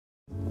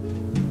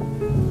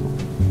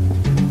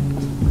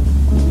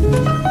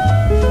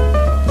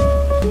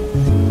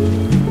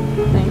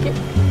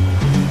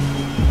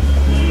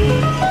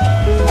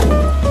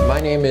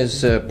name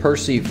is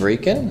Percy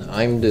Vreeken.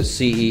 I'm the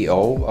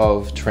CEO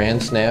of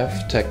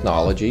TransNav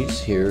Technologies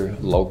here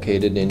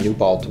located in New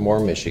Baltimore,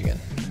 Michigan.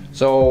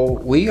 So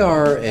we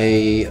are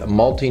a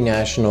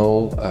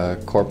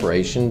multinational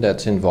corporation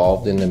that's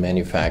involved in the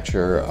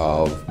manufacture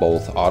of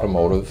both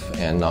automotive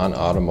and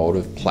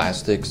non-automotive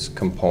plastics,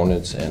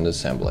 components, and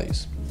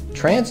assemblies.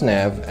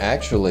 TransNav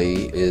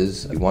actually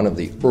is one of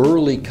the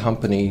early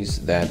companies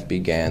that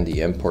began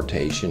the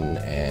importation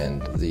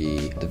and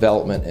the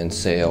development and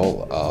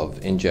sale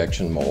of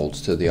injection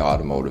molds to the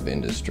automotive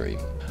industry.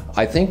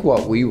 I think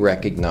what we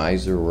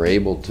recognized or were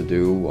able to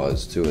do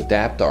was to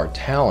adapt our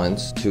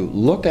talents to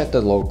look at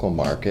the local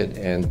market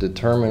and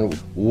determine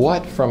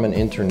what from an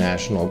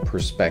international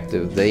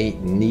perspective they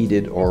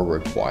needed or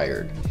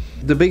required.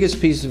 The biggest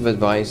piece of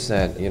advice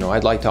that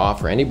I'd like to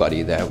offer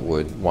anybody that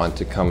would want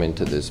to come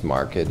into this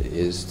market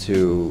is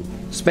to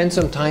spend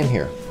some time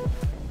here.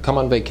 Come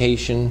on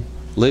vacation,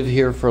 live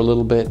here for a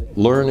little bit,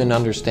 learn and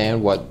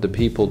understand what the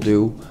people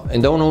do,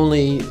 and don't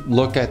only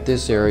look at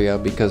this area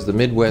because the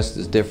Midwest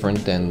is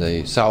different than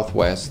the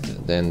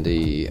Southwest, than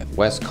the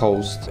West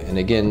Coast, and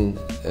again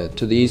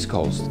to the East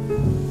Coast.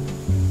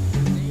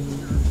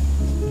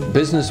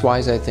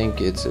 Business-wise, I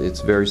think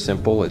it's very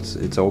simple.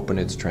 It's open,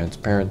 it's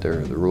transparent. The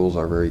rules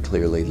are very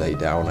clearly laid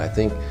down. I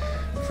think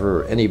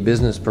for any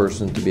business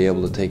person to be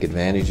able to take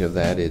advantage of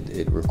that,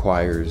 it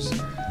requires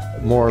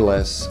more or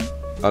less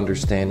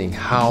understanding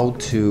how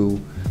to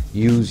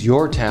use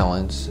your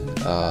talents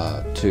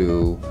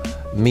to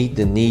meet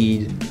the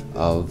need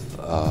of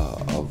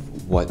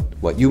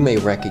what you may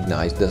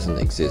recognize doesn't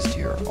exist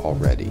here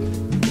already.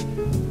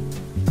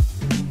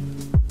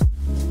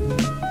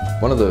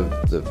 One of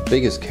the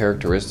biggest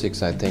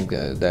characteristics I think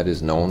that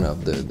is known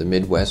of the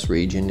Midwest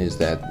region is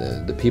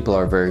that the people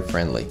are very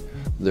friendly.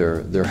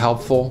 They're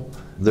helpful,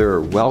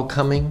 they're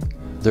welcoming,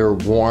 they're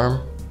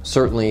warm.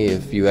 Certainly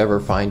if you ever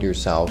find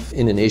yourself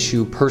in an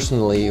issue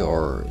personally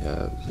or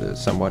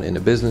somewhat in a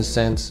business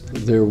sense,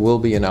 there will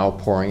be an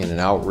outpouring and an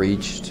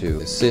outreach to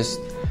assist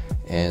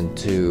and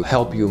to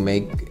help you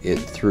make it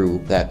through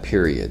that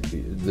period.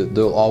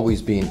 There'll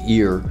always be an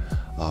ear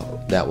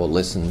that will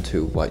listen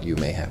to what you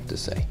may have to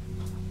say.